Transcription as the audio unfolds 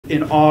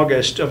in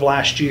August of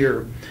last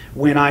year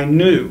when I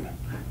knew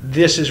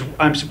this is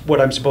what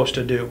I'm supposed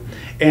to do.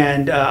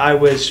 And I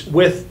was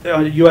with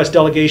a U.S.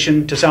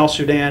 delegation to South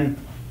Sudan,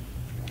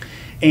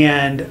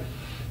 and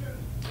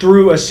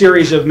through a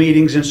series of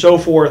meetings and so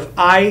forth,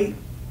 I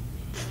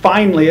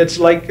finally, it's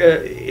like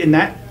in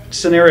that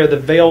scenario, the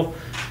veil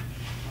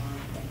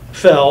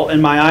fell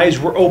and my eyes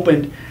were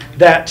opened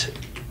that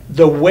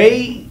the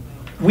way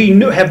we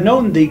have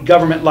known the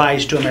government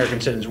lies to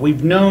American citizens.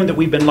 We've known that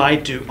we've been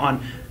lied to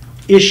on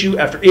issue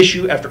after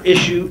issue after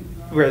issue,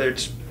 whether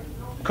it's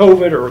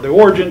COVID or the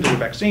origins of the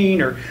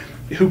vaccine or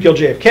who killed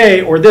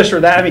JFK or this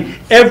or that. I mean,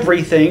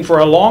 everything for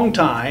a long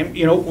time,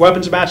 you know,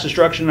 weapons of mass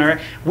destruction,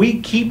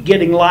 we keep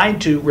getting lied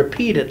to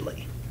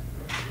repeatedly.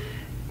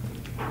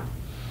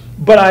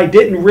 But I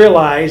didn't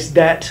realize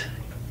that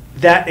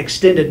that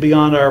extended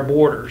beyond our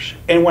borders.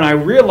 And when I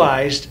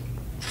realized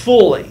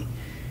fully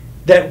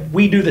that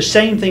we do the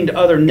same thing to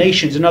other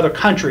nations and other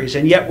countries,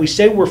 and yet we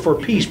say we're for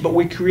peace, but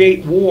we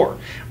create war.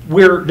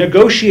 We're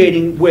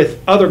negotiating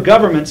with other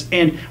governments,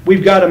 and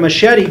we've got a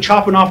machete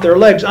chopping off their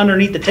legs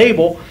underneath the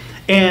table,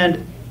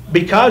 and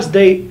because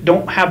they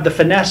don't have the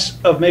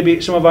finesse of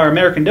maybe some of our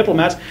American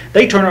diplomats,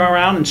 they turn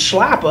around and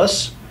slap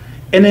us,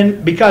 and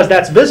then because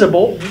that's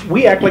visible,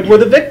 we act like we're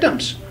the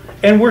victims.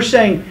 And we're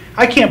saying,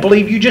 I can't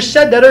believe you just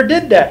said that or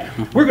did that.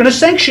 We're going to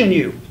sanction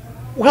you.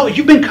 Well,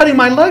 you've been cutting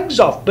my legs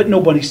off, but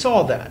nobody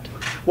saw that.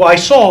 Well, I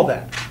saw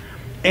that.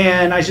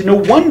 And I said, no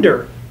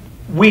wonder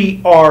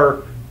we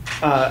are,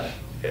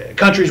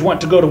 countries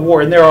want to go to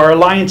war, and there are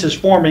alliances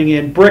forming,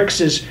 and BRICS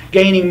is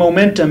gaining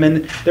momentum,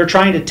 and they're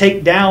trying to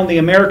take down the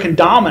American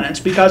dominance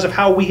because of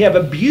how we have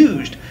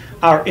abused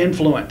our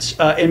influence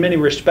in many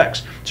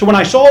respects. So when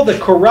I saw the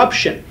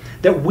corruption,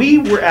 that we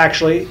were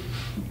actually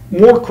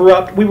more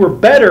corrupt, we were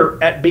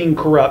better at being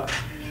corrupt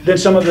than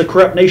some of the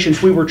corrupt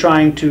nations we were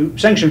trying to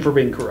sanction for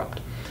being corrupt.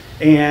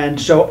 And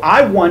so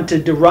I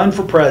wanted to run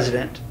for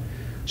president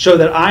so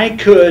that I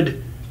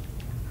could,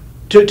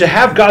 to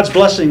have God's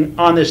blessing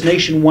on this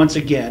nation once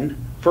again,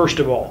 first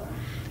of all.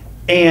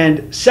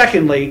 And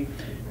secondly,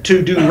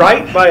 to do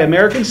right by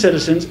American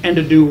citizens and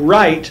to do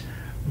right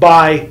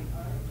by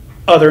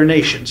other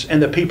nations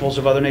and the peoples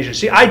of other nations.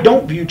 See, I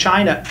don't view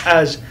China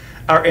as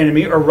our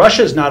enemy, or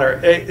Russia's not our,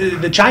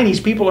 the Chinese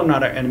people are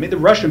not our enemy, the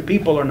Russian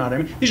people are not our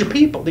enemy. These are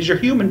people, these are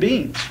human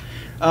beings.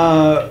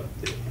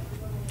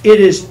 It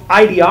is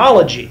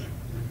ideology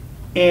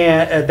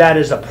and that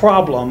is a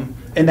problem,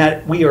 and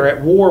that we are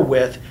at war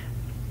with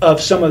of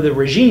some of the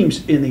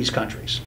regimes in these countries.